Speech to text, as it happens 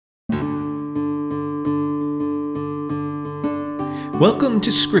Welcome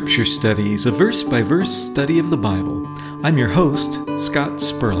to Scripture Studies, a verse-by-verse study of the Bible. I'm your host, Scott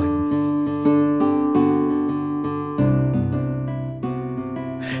Sperling.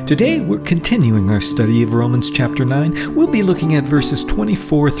 Today we're continuing our study of Romans chapter 9. We'll be looking at verses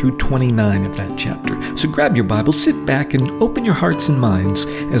 24 through 29 of that chapter. So grab your Bible, sit back, and open your hearts and minds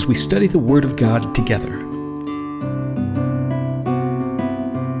as we study the Word of God together.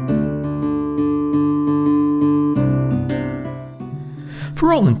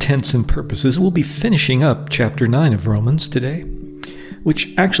 For all intents and purposes, we'll be finishing up chapter 9 of Romans today,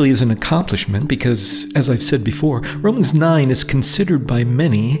 which actually is an accomplishment because, as I've said before, Romans 9 is considered by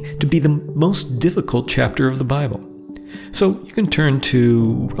many to be the most difficult chapter of the Bible. So you can turn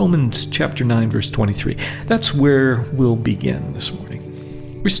to Romans chapter 9, verse 23. That's where we'll begin this morning.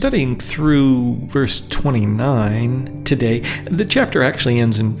 We're studying through verse 29 today. The chapter actually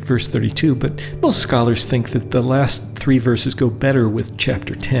ends in verse 32, but most scholars think that the last three verses go better with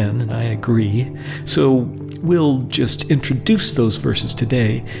chapter 10, and I agree. So we'll just introduce those verses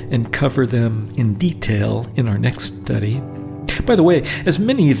today and cover them in detail in our next study. By the way, as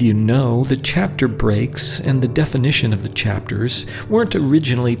many of you know, the chapter breaks and the definition of the chapters weren't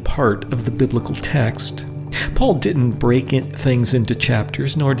originally part of the biblical text. Paul didn't break things into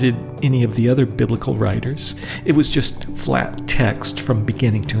chapters, nor did any of the other biblical writers. It was just flat text from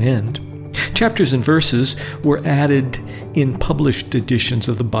beginning to end. Chapters and verses were added in published editions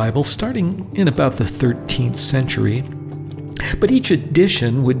of the Bible starting in about the 13th century. But each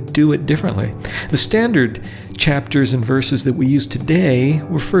edition would do it differently. The standard chapters and verses that we use today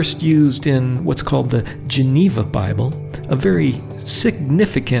were first used in what's called the Geneva Bible, a very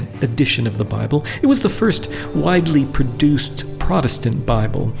significant edition of the Bible. It was the first widely produced Protestant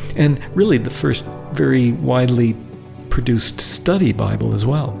Bible, and really the first very widely produced study Bible as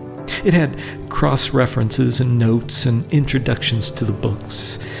well. It had cross-references and notes and introductions to the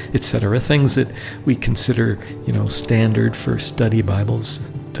books, etc., things that we consider, standard for study Bibles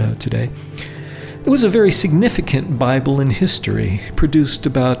today. It was a very significant Bible in history, produced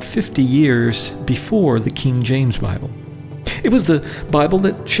about 50 years before the King James Bible. It was the Bible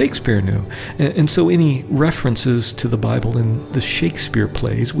that Shakespeare knew, and so any references to the Bible in the Shakespeare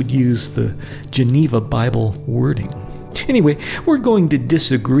plays would use the Geneva Bible wording. Anyway, we're going to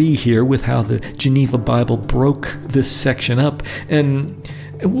disagree here with how the Geneva Bible broke this section up, and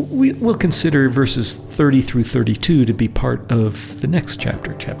we'll consider verses 30 through 32 to be part of the next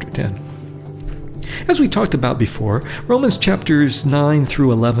chapter, chapter 10. As we talked about before, Romans chapters 9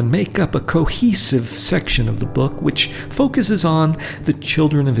 through 11 make up a cohesive section of the book which focuses on the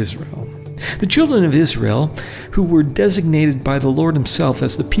children of Israel. The children of Israel, who were designated by the Lord himself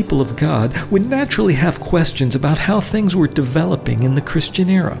as the people of God, would naturally have questions about how things were developing in the Christian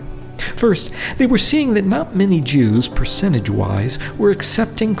era. First, they were seeing that not many Jews, percentage-wise, were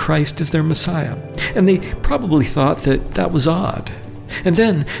accepting Christ as their Messiah, and they probably thought that that was odd. And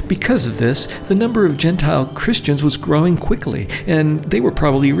then, because of this, the number of Gentile Christians was growing quickly, and they were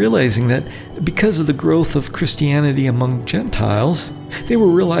probably realizing that because of the growth of Christianity among Gentiles, they were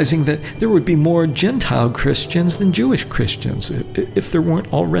realizing that there would be more Gentile Christians than Jewish Christians, if there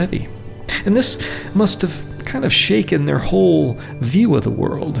weren't already. And this must have kind of shaken their whole view of the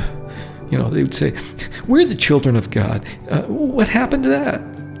world. They would say, "We're the children of God. What happened to that?"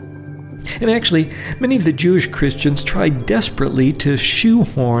 And actually, many of the Jewish Christians tried desperately to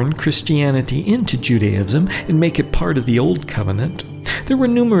shoehorn Christianity into Judaism and make it part of the Old Covenant. There were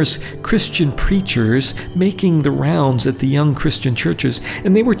numerous Christian preachers making the rounds at the young Christian churches,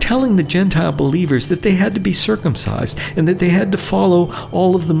 and they were telling the Gentile believers that they had to be circumcised and that they had to follow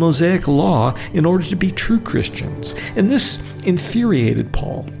all of the Mosaic law in order to be true Christians. And this infuriated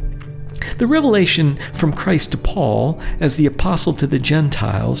Paul. The revelation from Christ to Paul as the apostle to the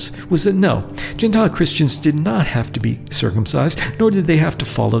Gentiles was that no, Gentile Christians did not have to be circumcised, nor did they have to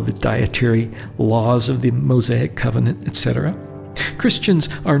follow the dietary laws of the Mosaic covenant, etc. Christians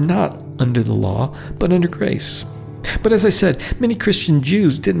are not under the law, but under grace. But as I said, many Christian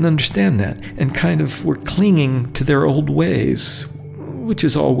Jews didn't understand that and kind of were clinging to their old ways, which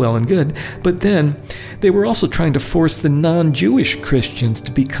is all well and good, but then they were also trying to force the non-Jewish Christians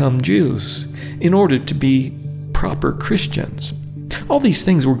to become Jews in order to be proper Christians. All these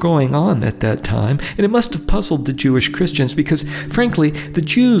things were going on at that time, and it must have puzzled the Jewish Christians because, frankly, the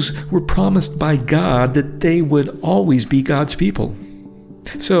Jews were promised by God that they would always be God's people.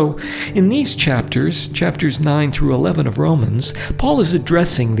 So, in these chapters 9 through 11 of Romans, Paul is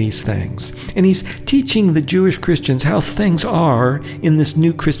addressing these things, and he's teaching the Jewish Christians how things are in this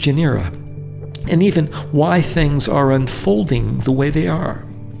new Christian era, and even why things are unfolding the way they are.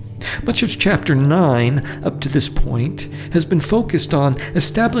 Much of chapter 9 up to this point has been focused on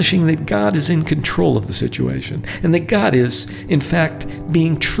establishing that God is in control of the situation and that God is, in fact,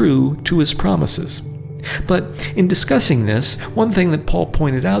 being true to his promises. But in discussing this, one thing that Paul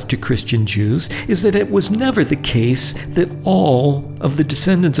pointed out to Christian Jews is that it was never the case that all of the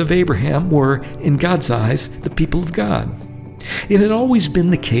descendants of Abraham were, in God's eyes, the people of God. It had always been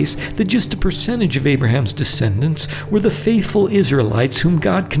the case that just a percentage of Abraham's descendants were the faithful Israelites whom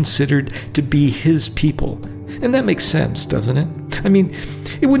God considered to be his people. And that makes sense, doesn't it? I mean,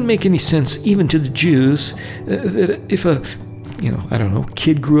 it wouldn't make any sense even to the Jews that if a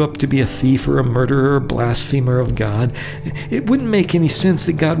kid grew up to be a thief or a murderer or blasphemer of God, it wouldn't make any sense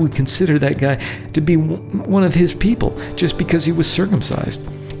that God would consider that guy to be one of his people just because he was circumcised.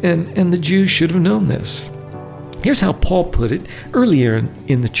 And the Jews should have known this. Here's how Paul put it earlier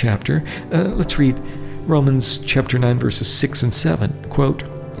in the chapter. Let's read Romans chapter 9, verses 6 and 7. Quote,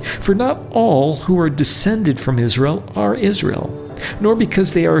 "For not all who are descended from Israel are Israel, nor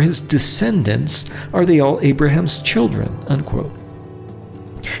because they are his descendants are they all Abraham's children." Unquote.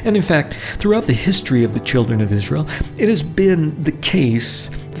 And in fact, throughout the history of the children of Israel, it has been the case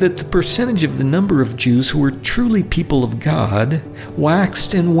that the percentage of the number of Jews who were truly people of God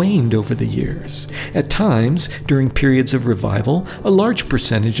waxed and waned over the years. At times, during periods of revival, a large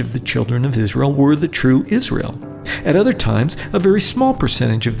percentage of the children of Israel were the true Israel. At other times, a very small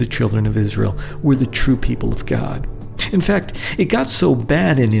percentage of the children of Israel were the true people of God. In fact, it got so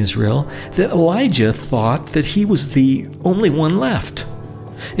bad in Israel that Elijah thought that he was the only one left.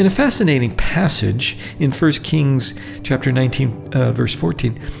 In a fascinating passage in 1 Kings chapter 19, verse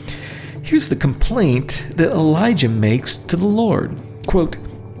 14, here's the complaint that Elijah makes to the Lord. Quote,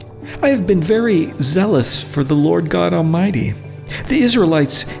 "I have been very zealous for the Lord God Almighty. The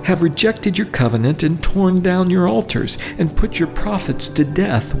Israelites have rejected your covenant and torn down your altars and put your prophets to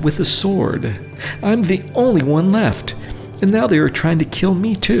death with a sword. I'm the only one left, and now they are trying to kill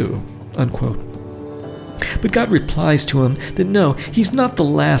me too." Unquote. But God replies to him that no, he's not the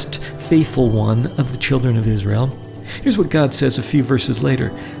last faithful one of the children of Israel. Here's what God says a few verses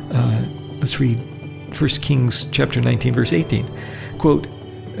later. Let's read 1 Kings chapter 19, verse 18. Quote,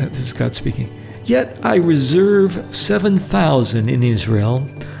 this is God speaking, "Yet I reserve 7,000 in Israel,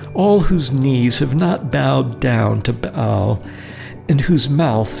 all whose knees have not bowed down to Baal, and whose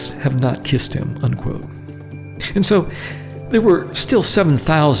mouths have not kissed him." Unquote. And so there were still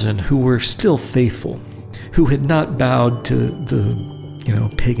 7,000 who were still faithful, who had not bowed to the,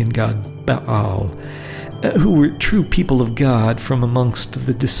 pagan god Baal, who were true people of God from amongst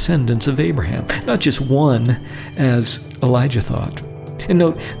the descendants of Abraham, not just one, as Elijah thought. And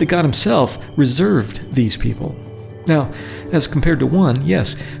note that God himself reserved these people. Now, as compared to one,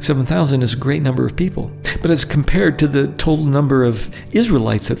 yes, 7,000 is a great number of people. But as compared to the total number of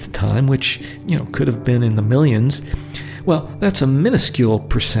Israelites at the time, which, could have been in the millions, well, that's a minuscule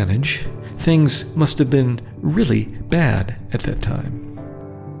percentage. Things must have been really bad at that time.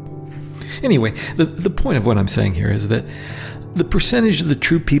 Anyway, the point of what I'm saying here is that the percentage of the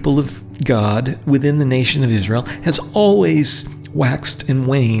true people of God within the nation of Israel has always waxed and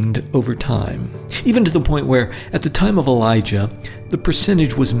waned over time, even to the point where, at the time of Elijah, the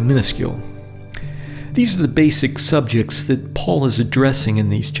percentage was minuscule. These are the basic subjects that Paul is addressing in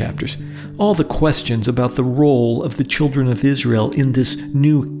these chapters. All the questions about the role of the children of Israel in this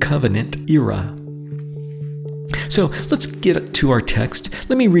new covenant era. So let's get to our text.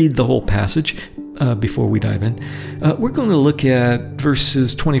 Let me read the whole passage before we dive in. We're going to look at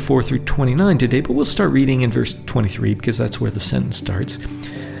verses 24 through 29 today, but we'll start reading in verse 23 because that's where the sentence starts.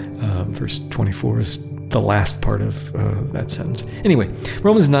 Verse 24 is the last part of that sentence. Anyway,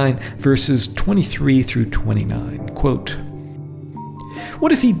 Romans 9, verses 23 through 29. Quote,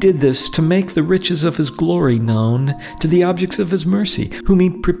 "What if he did this to make the riches of his glory known to the objects of his mercy, whom he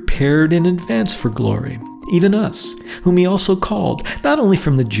prepared in advance for glory, even us, whom he also called, not only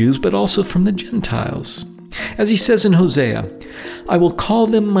from the Jews, but also from the Gentiles? As he says in Hosea, 'I will call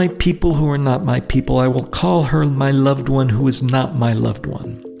them my people who are not my people. I will call her my loved one who is not my loved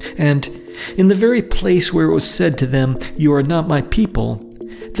one.' And in the very place where it was said to them, 'You are not my people,'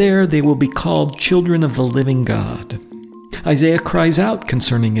 there they will be called children of the living God." Isaiah cries out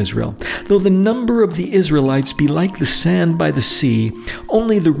concerning Israel, "Though the number of the Israelites be like the sand by the sea,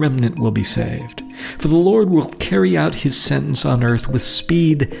 only the remnant will be saved. For the Lord will carry out his sentence on earth with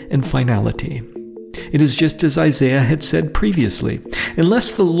speed and finality." It is just as Isaiah had said previously,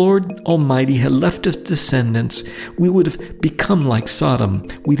 "Unless the Lord Almighty had left us descendants, we would have become like Sodom.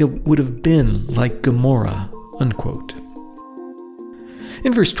 We would have been like Gomorrah." Unquote.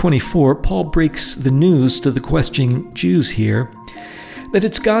 In verse 24, Paul breaks the news to the questioning Jews here that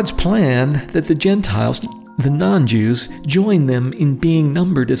it's God's plan that the Gentiles, the non-Jews, join them in being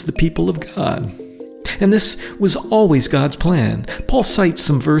numbered as the people of God. And this was always God's plan. Paul cites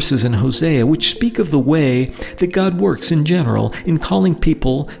some verses in Hosea which speak of the way that God works in general in calling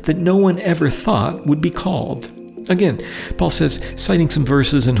people that no one ever thought would be called. Again, Paul says, citing some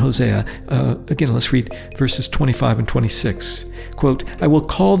verses in Hosea, again, let's read verses 25 and 26. Quote, I will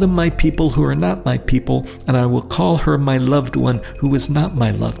call them my people who are not my people, and I will call her my loved one who is not my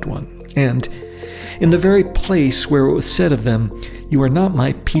loved one. And in the very place where it was said of them, you are not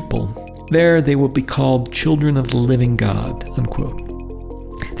my people, there they will be called children of the living God, unquote.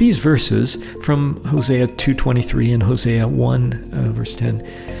 These verses from Hosea 2:23 and Hosea 1, verse 10,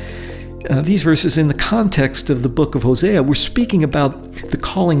 these verses in the context of the book of Hosea were speaking about the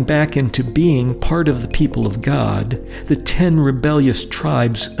calling back into being part of the people of God, the 10 rebellious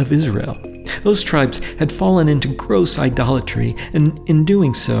tribes of Israel. Those tribes had fallen into gross idolatry, and in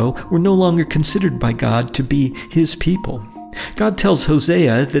doing so were no longer considered by God to be his people. God tells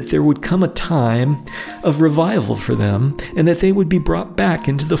Hosea that there would come a time of revival for them and that they would be brought back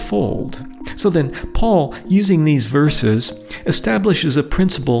into the fold. So then, Paul, using these verses, establishes a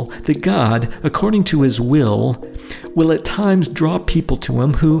principle that God, according to his will at times draw people to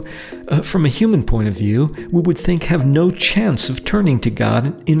him who, from a human point of view, we would think have no chance of turning to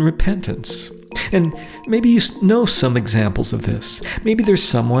God in repentance. And maybe you know some examples of this. Maybe there's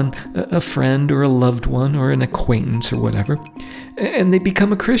someone, a friend or a loved one or an acquaintance or whatever, and they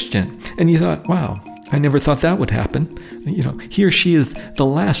become a Christian. And you thought, wow, I never thought that would happen. He or she is the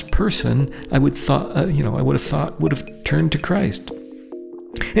last person I would have thought would have turned to Christ.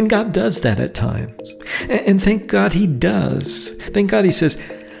 And God does that at times. And thank God he does. Thank God he says,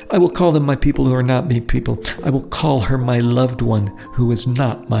 I will call them my people who are not my people. I will call her my loved one who is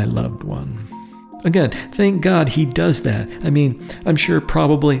not my loved one. Again, thank God he does that. I mean, I'm sure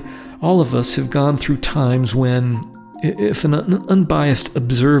probably all of us have gone through times when, if an unbiased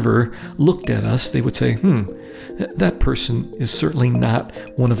observer looked at us, they would say, that person is certainly not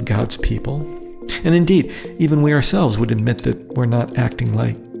one of God's people. And indeed, even we ourselves would admit that we're not acting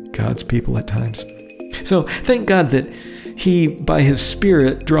like God's people at times. So thank God that he, by his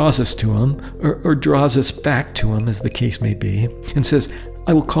Spirit, draws us to him, or draws us back to him, as the case may be, and says,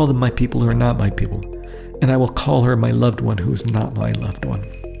 I will call them my people who are not my people, and I will call her my loved one who is not my loved one.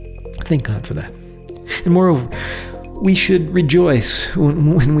 Thank God for that. And moreover, we should rejoice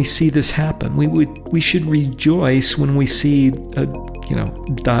when we see this happen. We should rejoice when we see a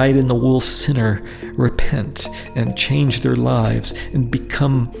dyed-in-the-wool sinner repent and change their lives and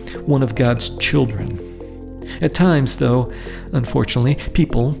become one of God's children. At times, though, unfortunately,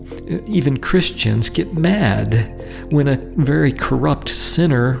 people, even Christians, get mad when a very corrupt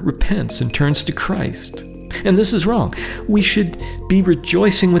sinner repents and turns to Christ. And this is wrong. We should be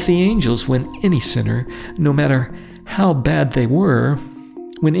rejoicing with the angels when any sinner, no matter how bad they were,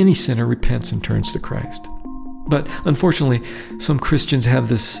 when any sinner repents and turns to Christ. But unfortunately, some Christians have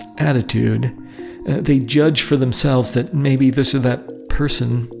this attitude. They judge for themselves that maybe this or that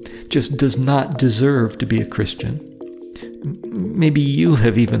person just does not deserve to be a Christian. Maybe you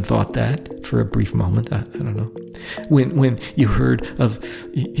have even thought that for a brief moment. I don't know. When you heard of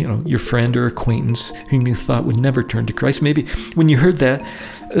your friend or acquaintance whom you thought would never turn to Christ, maybe when you heard that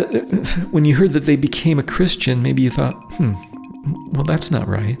they became a Christian, maybe you thought, well, that's not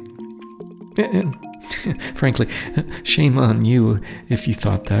right. And frankly, shame on you if you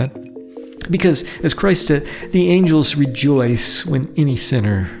thought that. Because, as Christ said, the angels rejoice when any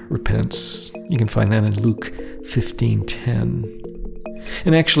sinner repents. You can find that in Luke 15:10.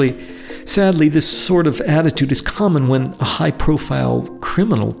 And actually, sadly, this sort of attitude is common when a high-profile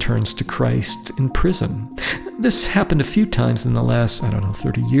criminal turns to Christ in prison. This happened a few times in the last,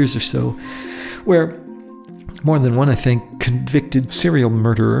 30 years or so, where more than one, I think, convicted serial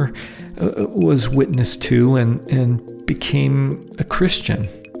murderer was witnessed to and became a Christian.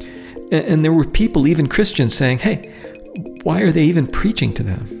 And there were people, even Christians, saying, hey, why are they even preaching to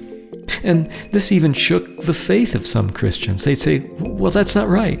them? And this even shook the faith of some Christians. They'd say, well, that's not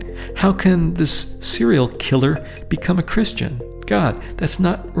right. How can this serial killer become a Christian? God, that's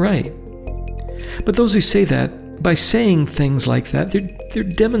not right. But those who say that, by saying things like that, they're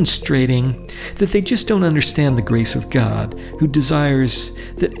demonstrating that they just don't understand the grace of God, who desires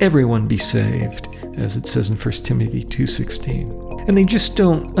that everyone be saved, as it says in 1 Timothy 2:16. And they just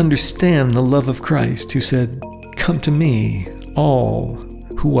don't understand the love of Christ, who said, come to me, all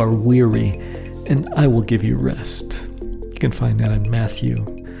who are weary, and I will give you rest. You can find that in Matthew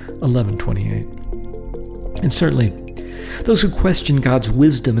 11:28. And certainly, those who question God's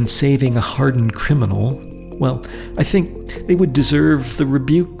wisdom in saving a hardened criminal, well, I think they would deserve the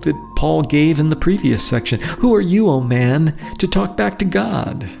rebuke that Paul gave in the previous section. Who are you, O man, to talk back to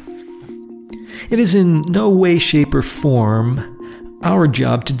God? It is in no way, shape, or form our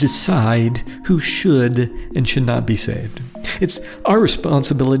job to decide who should and should not be saved. It's our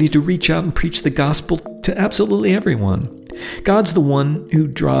responsibility to reach out and preach the gospel to absolutely everyone. God's the one who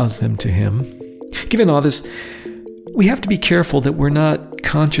draws them to him. Given all this, we have to be careful that we're not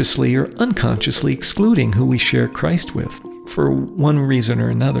consciously or unconsciously excluding who we share Christ with for one reason or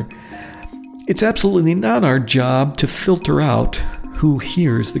another. It's absolutely not our job to filter out who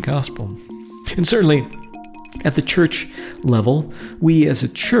hears the gospel. And certainly, at the church level, we as a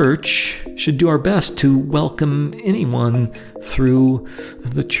church should do our best to welcome anyone through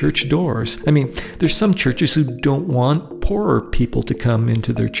the church doors. I mean, there's some churches who don't want poorer people to come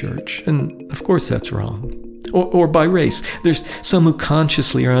into their church, and of course that's wrong. Or by race. There's some who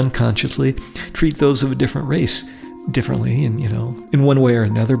consciously or unconsciously treat those of a different race differently and, in one way or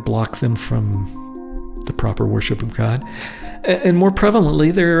another block them from the proper worship of God. And more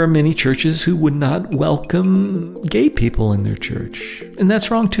prevalently, there are many churches who would not welcome gay people in their church. And that's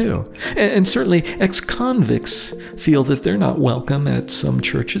wrong too. And certainly ex-convicts feel that they're not welcome at some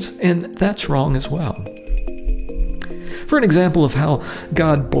churches, and that's wrong as well. For an example of how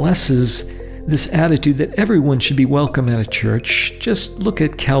God blesses this attitude that everyone should be welcome at a church, just look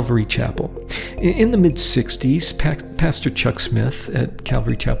at Calvary Chapel. In the mid-60s, Pastor Chuck Smith at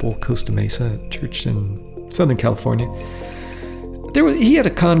Calvary Chapel, Costa Mesa Church in Southern California, he had a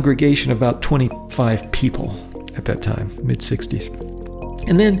congregation of about 25 people at that time, mid-60s.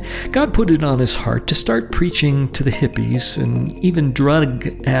 And then God put it on his heart to start preaching to the hippies and even drug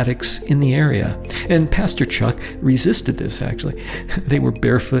addicts in the area. And Pastor Chuck resisted this, actually. They were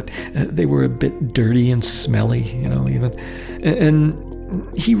barefoot. They were a bit dirty and smelly, even.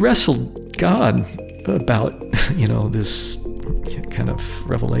 And he wrestled God about, this kind of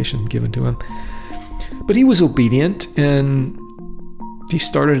revelation given to him. But he was obedient, and he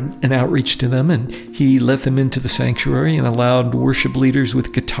started an outreach to them, and he let them into the sanctuary and allowed worship leaders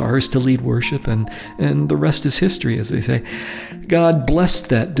with guitars to lead worship, and the rest is history, as they say. God blessed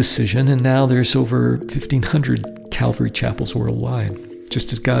that decision, and now there's over 1,500 Calvary chapels worldwide.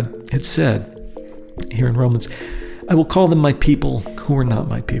 Just as God had said here in Romans, I will call them my people who are not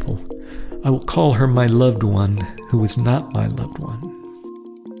my people. I will call her my loved one who is not my loved one.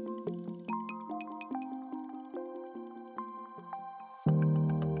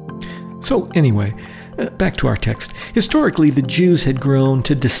 So anyway, back to our text. Historically, the Jews had grown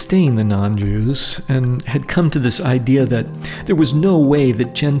to disdain the non-Jews and had come to this idea that there was no way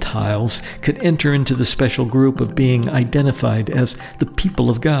that Gentiles could enter into the special group of being identified as the people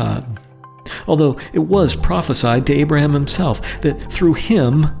of God. Although it was prophesied to Abraham himself that through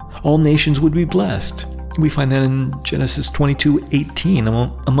him all nations would be blessed. We find that in Genesis 22:18,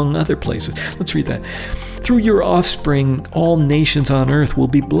 among other places. Let's read that. Through your offspring, all nations on earth will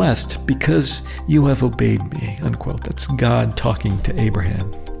be blessed because you have obeyed me, unquote. That's God talking to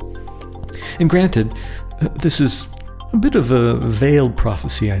Abraham. And granted, this is a bit of a veiled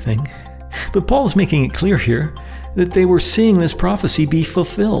prophecy, I think. But Paul is making it clear here that they were seeing this prophecy be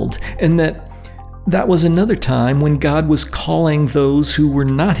fulfilled, and that was another time when God was calling those who were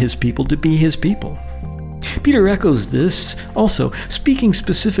not his people to be his people. Peter echoes this also, speaking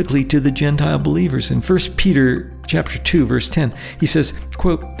specifically to the Gentile believers. In 1 Peter chapter 2, verse 10, he says,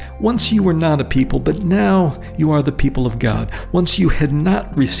 quote, once you were not a people, but now you are the people of God. Once you had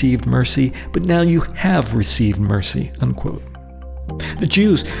not received mercy, but now you have received mercy, unquote. The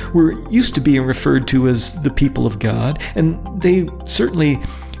Jews were used to being referred to as the people of God, and they certainly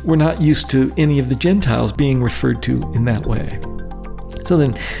were not used to any of the Gentiles being referred to in that way. So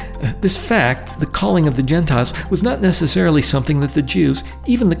then, this fact, the calling of the Gentiles, was not necessarily something that the Jews,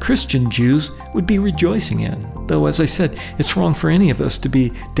 even the Christian Jews, would be rejoicing in. Though, as I said, it's wrong for any of us to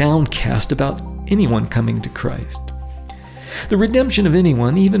be downcast about anyone coming to Christ. The redemption of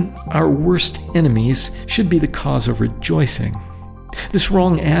anyone, even our worst enemies, should be the cause of rejoicing. This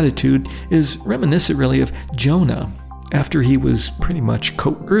wrong attitude is reminiscent, really, of Jonah, after he was pretty much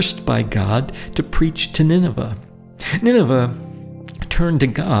coerced by God to preach to Nineveh. Nineveh turned to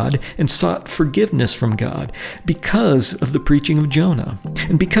God and sought forgiveness from God because of the preaching of Jonah.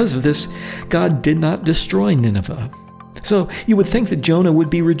 And because of this, God did not destroy Nineveh. So you would think that Jonah would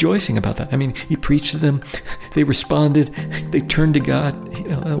be rejoicing about that. I mean, he preached to them, they responded, they turned to God.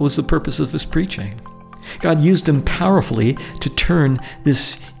 That was the purpose of his preaching. God used him powerfully to turn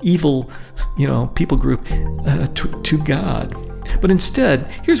this evil, people group to God. But instead,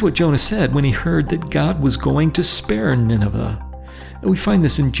 here's what Jonah said when he heard that God was going to spare Nineveh. And we find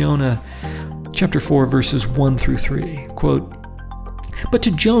this in Jonah chapter 4, verses 1 through 3. Quote, "But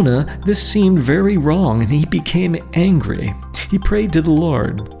to Jonah this seemed very wrong, and he became angry. He prayed to the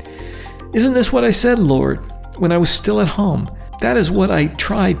Lord. 'Isn't this what I said, Lord, when I was still at home? That is what I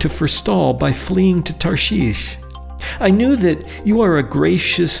tried to forestall by fleeing to Tarshish. I knew that you are a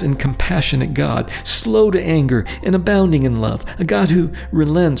gracious and compassionate God, slow to anger and abounding in love, a God who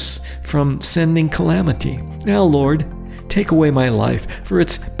relents from sending calamity. Now, Lord, take away my life, for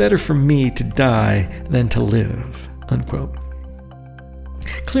it's better for me to die than to live." Unquote.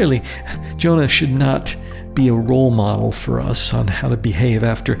 Clearly, Jonah should not be a role model for us on how to behave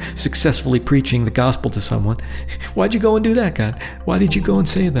after successfully preaching the gospel to someone. Why'd you go and do that, God? Why did you go and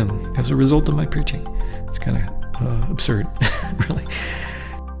save them as a result of my preaching? It's kind of absurd, really.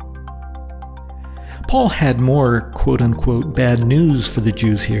 Paul had more quote-unquote bad news for the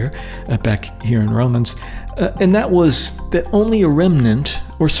Jews here, back here in Romans, and that was that only a remnant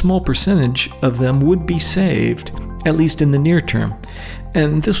or small percentage of them would be saved, at least in the near term.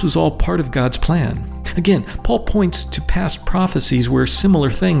 And this was all part of God's plan. Again, Paul points to past prophecies where similar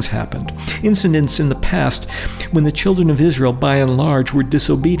things happened, incidents in the past when the children of Israel by and large were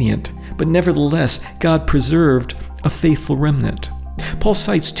disobedient, but nevertheless God preserved a faithful remnant. Paul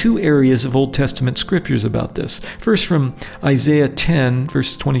cites two areas of Old Testament scriptures about this. First from Isaiah 10,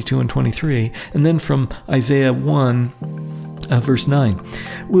 verses 22 and 23, and then from Isaiah 1, verse 9.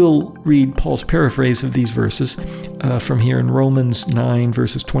 We'll read Paul's paraphrase of these verses from here in Romans 9,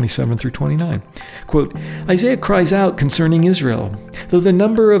 verses 27 through 29. Quote, "Isaiah cries out concerning Israel, 'Though the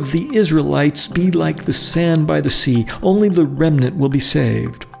number of the Israelites be like the sand by the sea, only the remnant will be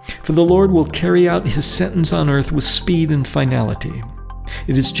saved. For the Lord will carry out his sentence on earth with speed and finality.'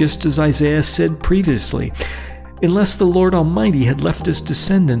 It is just as Isaiah said previously, 'Unless the Lord Almighty had left us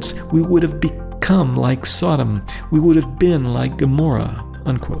descendants, we would have become like Sodom. We would have been like Gomorrah.'"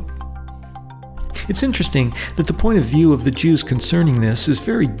 Unquote. It's interesting that the point of view of the Jews concerning this is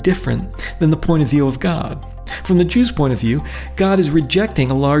very different than the point of view of God. From the Jews' point of view, God is rejecting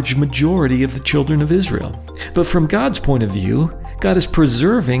a large majority of the children of Israel. But from God's point of view, God is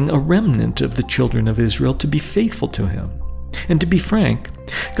preserving a remnant of the children of Israel to be faithful to him. And to be frank,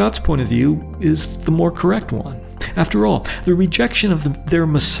 God's point of view is the more correct one. After all, the rejection of their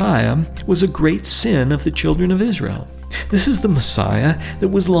Messiah was a great sin of the children of Israel. This is the Messiah that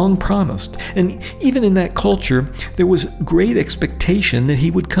was long promised, and even in that culture, there was great expectation that he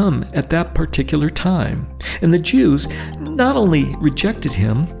would come at that particular time. And the Jews not only rejected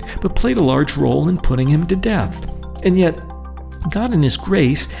him, but played a large role in putting him to death. And yet, God in his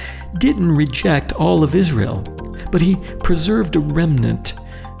grace didn't reject all of Israel, but he preserved a remnant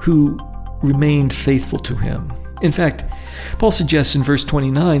who remained faithful to him. In fact, Paul suggests in verse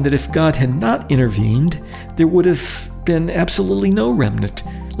 29 that if God had not intervened, there would have been absolutely no remnant.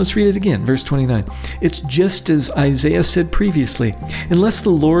 Let's read it again, verse 29. "It's just as Isaiah said previously, 'Unless the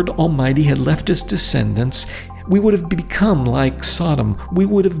Lord Almighty had left us descendants, we would have become like Sodom. We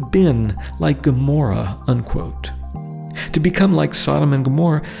would have been like Gomorrah.'" Unquote. To become like Sodom and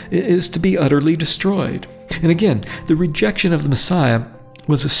Gomorrah is to be utterly destroyed. And again, the rejection of the Messiah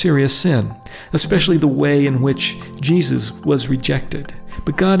was a serious sin, especially the way in which Jesus was rejected.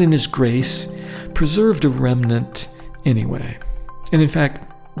 But God in his grace preserved a remnant anyway. And in fact,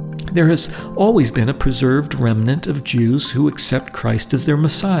 there has always been a preserved remnant of Jews who accept Christ as their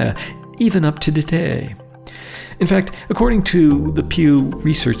Messiah, even up to today. In fact, according to the Pew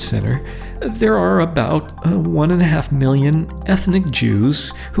Research Center, there are about 1.5 million ethnic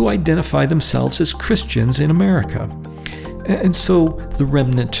Jews who identify themselves as Christians in America. And so the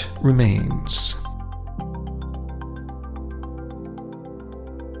remnant remains.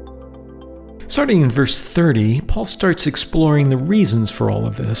 Starting in verse 30, Paul starts exploring the reasons for all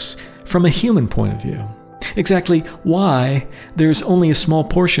of this from a human point of view. Exactly why there's only a small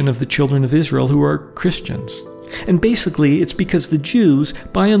portion of the children of Israel who are Christians. And basically, it's because the Jews,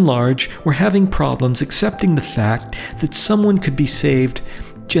 by and large, were having problems accepting the fact that someone could be saved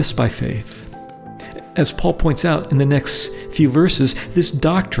just by faith. As Paul points out in the next few verses, this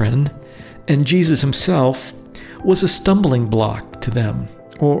doctrine, and Jesus himself, was a stumbling block to them,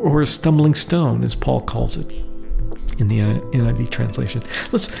 or a stumbling stone, as Paul calls it in the NIV translation.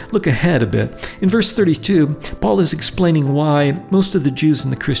 Let's look ahead a bit. In verse 32, Paul is explaining why most of the Jews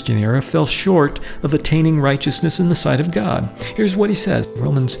in the Christian era fell short of attaining righteousness in the sight of God. Here's what he says,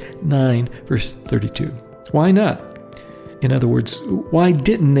 Romans 9, verse 32. Why not? In other words, why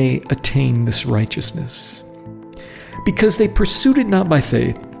didn't they attain this righteousness? Because they pursued it not by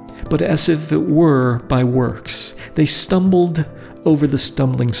faith, but as if it were by works. They stumbled over the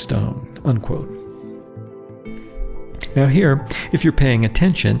stumbling stone. Unquote. Now here, if you're paying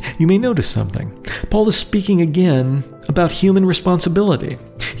attention, you may notice something. Paul is speaking again about human responsibility.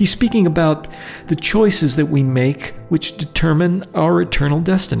 He's speaking about the choices that we make which determine our eternal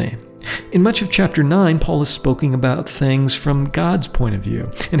destiny. In much of chapter 9, Paul is speaking about things from God's point of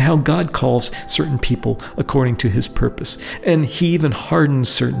view and how God calls certain people according to his purpose. And he even hardens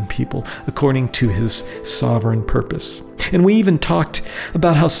certain people according to his sovereign purpose. And we even talked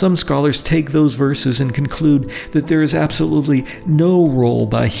about how some scholars take those verses and conclude that there is absolutely no role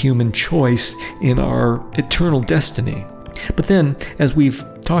by human choice in our eternal destiny. But then, as we've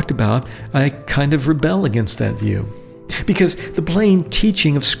talked about, I kind of rebel against that view. Because the plain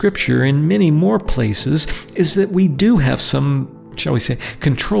teaching of Scripture in many more places is that we do have some, shall we say,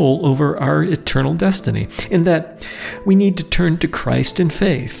 control over our eternal destiny, and that we need to turn to Christ in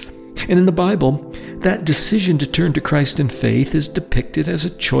faith. And in the Bible, that decision to turn to Christ in faith is depicted as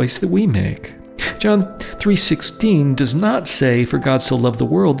a choice that we make. John 3:16 does not say, "For God so loved the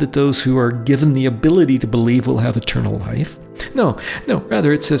world that those who are given the ability to believe will have eternal life." No,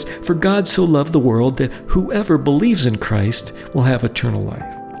 rather it says, "For God so loved the world that whoever believes in Christ will have eternal life."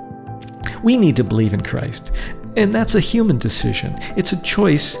 We need to believe in Christ, and that's a human decision. It's a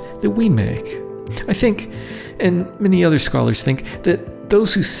choice that we make. I think, and many other scholars think, that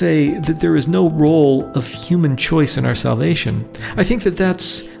those who say that there is no role of human choice in our salvation, I think that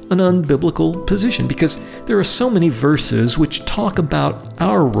that's an unbiblical position, because there are so many verses which talk about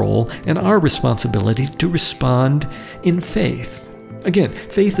our role and our responsibility to respond in faith. Again,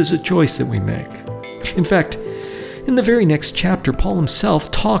 faith is a choice that we make. In fact, in the very next chapter, Paul himself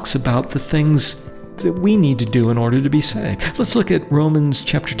talks about the things that we need to do in order to be saved. Let's look at Romans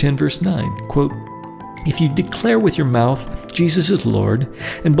chapter 10, verse 9. Quote, "If you declare with your mouth Jesus is Lord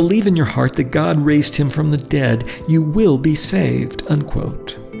and believe in your heart that God raised him from the dead, you will be saved."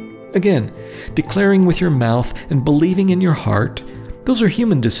 Unquote. Again, declaring with your mouth and believing in your heart, those are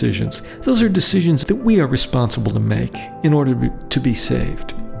human decisions. Those are decisions that we are responsible to make in order to be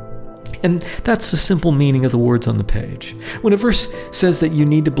saved. And that's the simple meaning of the words on the page. When a verse says that you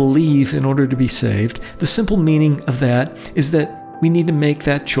need to believe in order to be saved, the simple meaning of that is that we need to make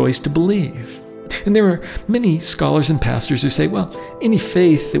that choice to believe. And there are many scholars and pastors who say, well, any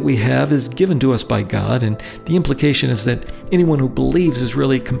faith that we have is given to us by God, and the implication is that anyone who believes is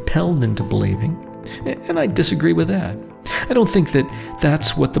really compelled into believing. And I disagree with that. I don't think that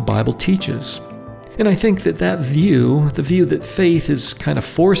that's what the Bible teaches. And I think that that view, the view that faith is kind of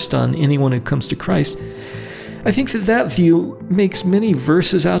forced on anyone who comes to Christ, I think that that view makes many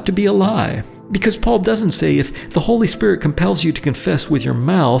verses out to be a lie. Because Paul doesn't say if the Holy Spirit compels you to confess with your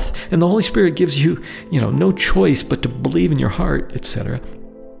mouth and the Holy Spirit gives you, no choice but to believe in your heart, etc.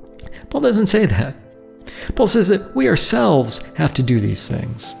 Paul doesn't say that. Paul says that we ourselves have to do these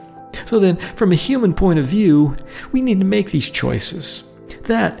things. So then, from a human point of view, we need to make these choices.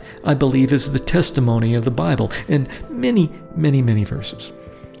 That, I believe, is the testimony of the Bible in many, many, many verses.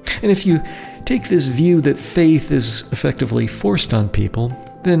 And if you take this view that faith is effectively forced on people,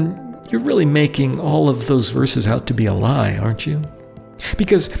 then you're really making all of those verses out to be a lie, aren't you?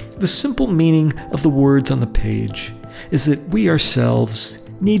 Because the simple meaning of the words on the page is that we ourselves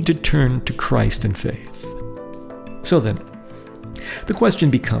need to turn to Christ in faith. So then, the question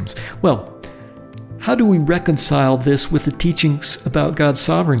becomes, well, how do we reconcile this with the teachings about God's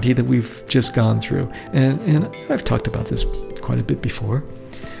sovereignty that we've just gone through? And I've talked about this quite a bit before.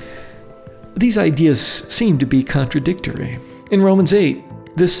 These ideas seem to be contradictory. In Romans 8,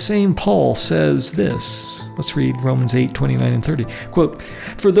 this same Paul says this. Let's read Romans 8, 29 and 30. Quote,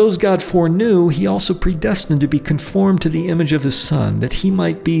 "For those God foreknew, he also predestined to be conformed to the image of his Son, that he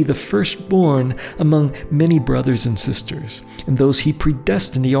might be the firstborn among many brothers and sisters. And those he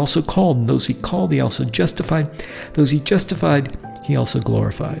predestined, he also called. And those he called, he also justified. Those he justified, he also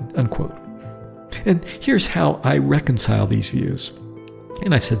glorified." Unquote. And here's how I reconcile these views.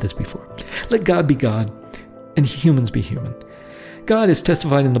 And I've said this before. Let God be God, and humans be human. God, as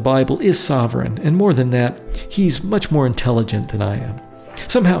testified in the Bible, is sovereign, and more than that, he's much more intelligent than I am.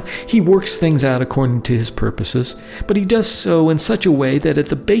 Somehow, he works things out according to his purposes, but he does so in such a way that at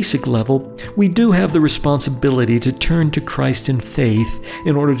the basic level, we do have the responsibility to turn to Christ in faith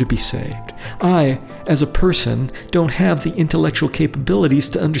in order to be saved. I, as a person, don't have the intellectual capabilities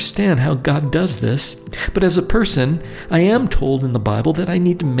to understand how God does this, but as a person, I am told in the Bible that I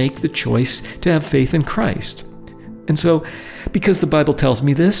need to make the choice to have faith in Christ. And so, because the Bible tells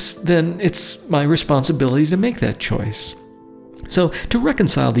me this, then it's my responsibility to make that choice. So, to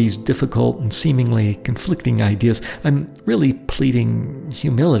reconcile these difficult and seemingly conflicting ideas, I'm really pleading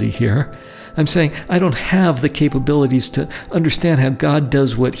humility here. I'm saying I don't have the capabilities to understand how God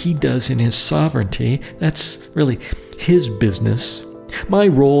does what he does in his sovereignty. That's really His business. My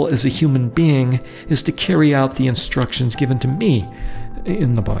role as a human being is to carry out the instructions given to me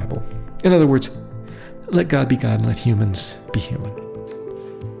in the Bible. In other words, let God be God and let humans be human.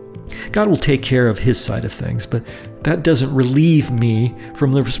 God will take care of His side of things, but that doesn't relieve me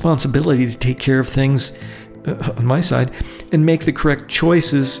from the responsibility to take care of things on my side and make the correct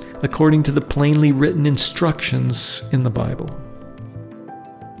choices according to the plainly written instructions in the Bible.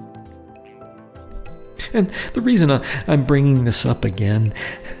 And the reason I'm bringing this up again,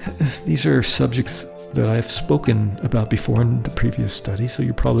 these are subjects that I've spoken about before in the previous study, so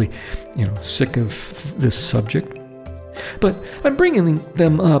you're probably, sick of this subject. But I'm bringing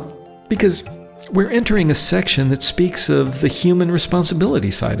them up because we're entering a section that speaks of the human responsibility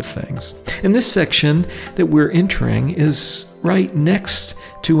side of things. And this section that we're entering is right next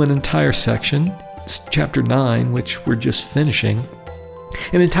to an entire section, chapter 9, which we're just finishing.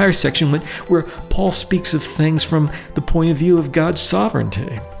 An entire section where Paul speaks of things from the point of view of God's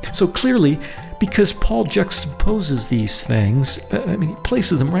sovereignty. So clearly, because Paul juxtaposes these things, he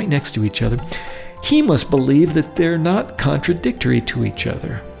places them right next to each other, he must believe that they're not contradictory to each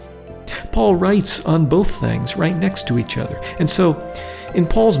other. Paul writes on both things right next to each other. And so, in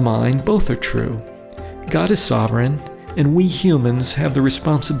Paul's mind, both are true. God is sovereign, and we humans have the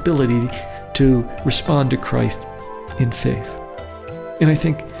responsibility to respond to Christ in faith. And I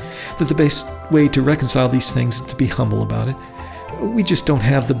think that the best way to reconcile these things is to be humble about it. We just don't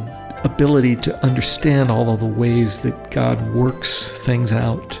have the ability to understand all of the ways that God works things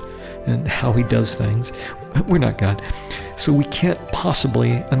out and how He does things. We're not God, so we can't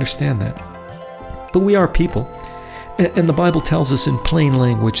possibly understand that. But we are people, and the Bible tells us in plain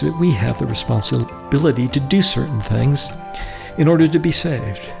language that we have the responsibility to do certain things in order to be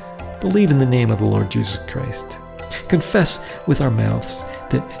saved. Believe in the name of the Lord Jesus Christ. Confess with our mouths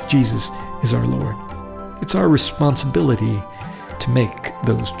that Jesus is our Lord. It's our responsibility to make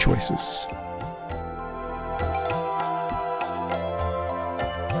those choices.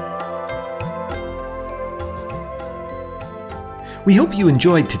 We hope you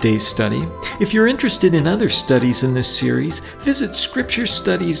enjoyed today's study. If you're interested in other studies in this series, visit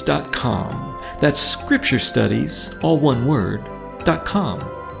scripturestudies.com. That's scripturestudies, all one word, .com.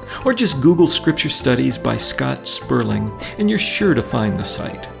 Or just Google Scripture Studies by Scott Sperling, and you're sure to find the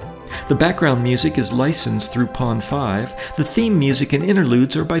site. The background music is licensed through Pond 5. The theme music and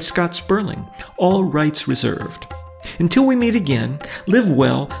interludes are by Scott Sperling. All rights reserved. Until we meet again, live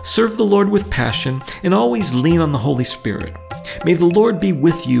well, serve the Lord with passion, and always lean on the Holy Spirit. May the Lord be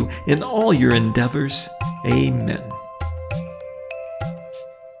with you in all your endeavors. Amen.